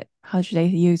I do it? How should I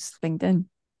use LinkedIn?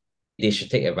 They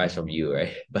should take advice from you,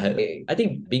 right? But I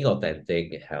think being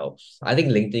authentic helps. I think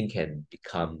LinkedIn can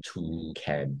become too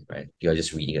canned, right? You're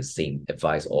just reading the same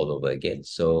advice all over again.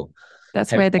 So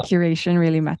That's have where the curation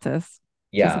really matters.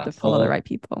 Just have yeah, to follow the right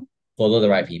people. follow the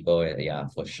right people, and yeah,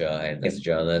 for sure. And as a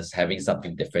journalist, having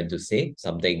something different to say,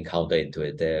 something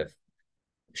counterintuitive,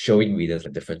 showing readers a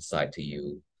different side to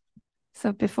you.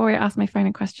 So before I ask my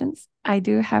final questions, I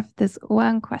do have this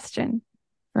one question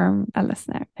from a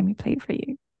listener. Let me play it for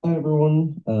you. Hi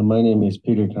everyone, my name is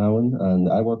Peter Cowan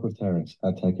and I work with Terence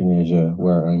at Tech in Asia,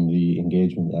 where I'm the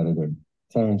engagement editor.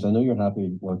 Terence, I know you're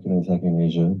happy working in Tech in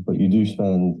Asia, but you do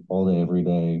spend all day every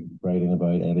day writing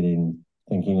about, editing,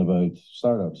 thinking about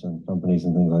startups and companies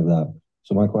and things like that.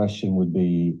 So my question would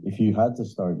be, if you had to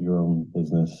start your own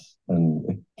business and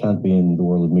it can't be in the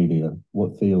world of media,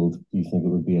 what field do you think it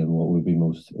would be in? What would be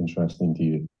most interesting to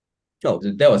you? Oh,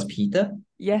 that was Peter?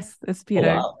 Yes, it's Oh,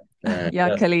 Peter. wow. Yeah,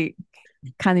 Yes. Kelly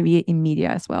can be in media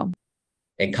as well.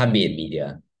 And can't be in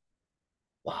media.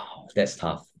 Wow, that's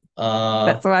tough.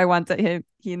 That's why I wanted him.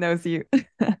 He knows you.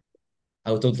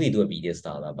 I would totally do a media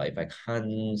startup, but if I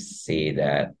can't say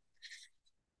that,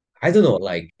 I don't know,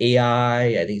 like AI,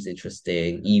 I think it's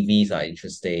interesting. EVs are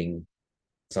interesting.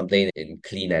 Something in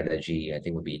clean energy, I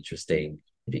think would be interesting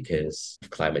because of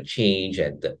climate change,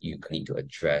 and that you need to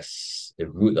address the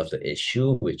root of the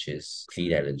issue, which is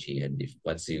clean energy. And if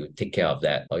once you take care of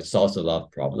that, it solves a lot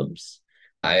of problems.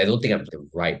 I don't think I'm the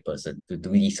right person to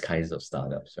do these kinds of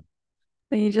startups.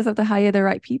 Then you just have to hire the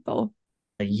right people.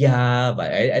 Yeah,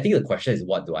 but I think the question is,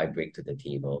 what do I bring to the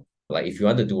table? Like if you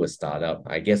want to do a startup,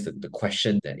 I guess the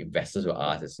question that investors will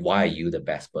ask is, why are you the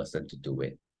best person to do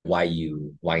it? Why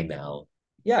you? Why now?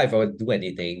 Yeah, if I would do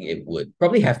anything, it would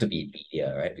probably have to be in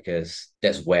media, right? Because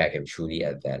that's where I can truly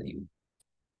add value.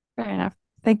 Fair enough.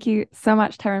 Thank you so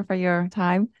much, Terence, for your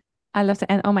time. I love to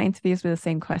end all my interviews with the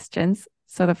same questions.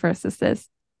 So the first is this: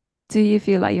 do you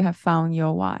feel like you have found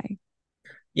your why?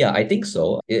 Yeah, I think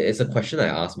so. It's a question I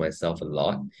ask myself a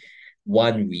lot.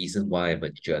 One reason why I'm a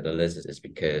journalist is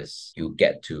because you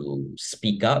get to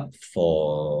speak up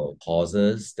for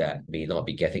causes that may not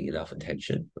be getting enough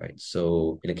attention, right?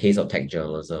 So in the case of tech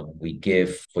journalism, we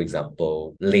give, for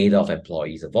example, laid off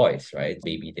employees a voice, right?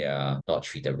 Maybe they are not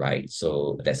treated right.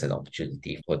 So that's an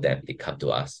opportunity for them to come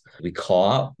to us. We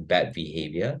call out bad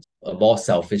behavior. A more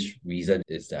selfish reason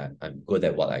is that I'm good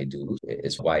at what I do.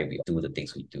 It's why we do the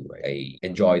things we do, right? I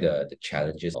enjoy the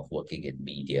challenges of working in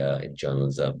media and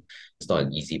journalism. It's not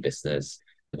an easy business.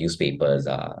 Newspapers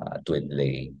are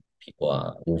dwindling. People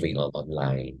are moving on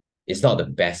online. It's not the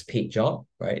best paid job,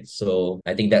 right? So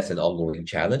I think that's an ongoing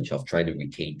challenge of trying to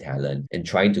retain talent and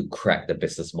trying to crack the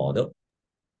business model.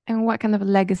 And what kind of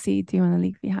legacy do you want to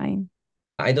leave behind?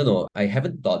 I don't know. I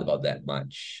haven't thought about that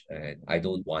much, and I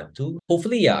don't want to.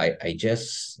 Hopefully, yeah, I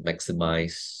just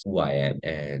maximize who I am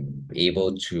and be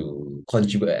able to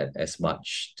contribute as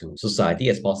much to society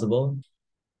as possible.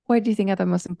 What do you think are the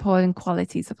most important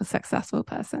qualities of a successful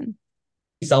person?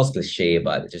 It sounds cliche,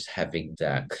 but just having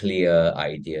that clear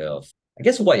idea of, I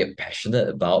guess, what you're passionate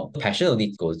about. Passion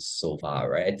only goes so far,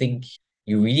 right? I think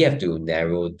you really have to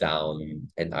narrow down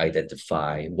and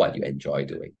identify what you enjoy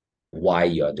doing, why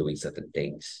you're doing certain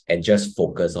things, and just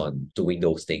focus on doing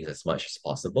those things as much as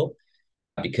possible.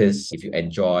 Because if you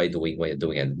enjoy doing what you're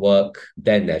doing at work,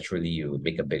 then naturally you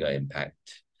make a bigger impact.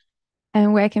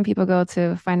 And where can people go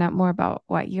to find out more about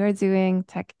what you're doing?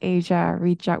 Tech Asia,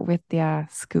 reach out with their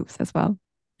scoops as well.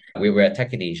 We were at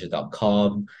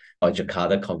techinasia.com. Our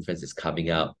Jakarta conference is coming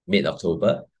up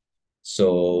mid-October.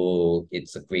 So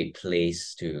it's a great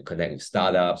place to connect with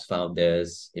startups,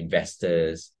 founders,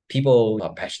 investors, people who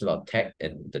are passionate about tech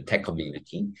and the tech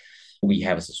community. We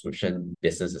have a subscription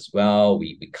business as well.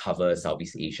 We cover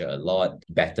Southeast Asia a lot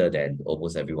better than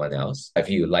almost everyone else. If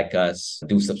you like us,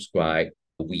 do subscribe.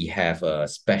 We have a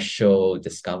special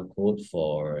discount code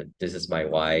for This Is My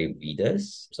Why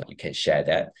readers. So you can share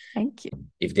that. Thank you.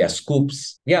 If there are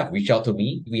scoops, yeah, reach out to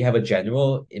me. We have a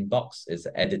general inbox. It's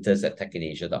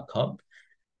editors@techinasia.com.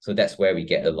 So that's where we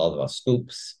get a lot of our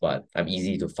scoops, but I'm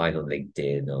easy to find on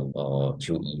LinkedIn or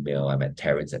through email. I'm at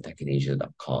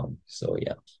Terence@techinasia.com. So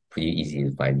yeah, pretty easy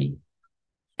to find me.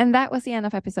 And that was the end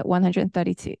of episode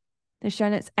 132. The show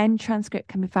notes and transcript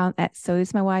can be found at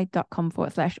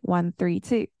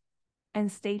sothismywhy.com/132.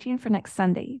 And stay tuned for next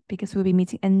Sunday because we'll be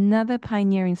meeting another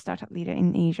pioneering startup leader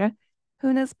in Asia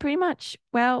who knows pretty much,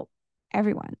 well,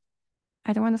 everyone.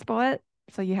 I don't want to spoil it,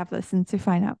 so you have to listen to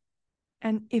find out.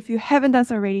 And if you haven't done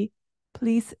so already,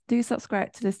 please do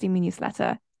subscribe to the Steamy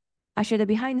newsletter. I share the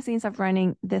behind the scenes of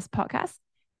running this podcast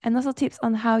and also tips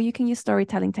on how you can use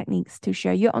storytelling techniques to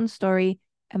share your own story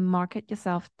and market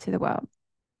yourself to the world.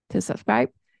 To subscribe,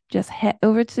 just head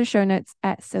over to the show notes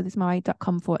at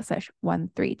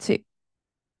sothismywhy.com/132.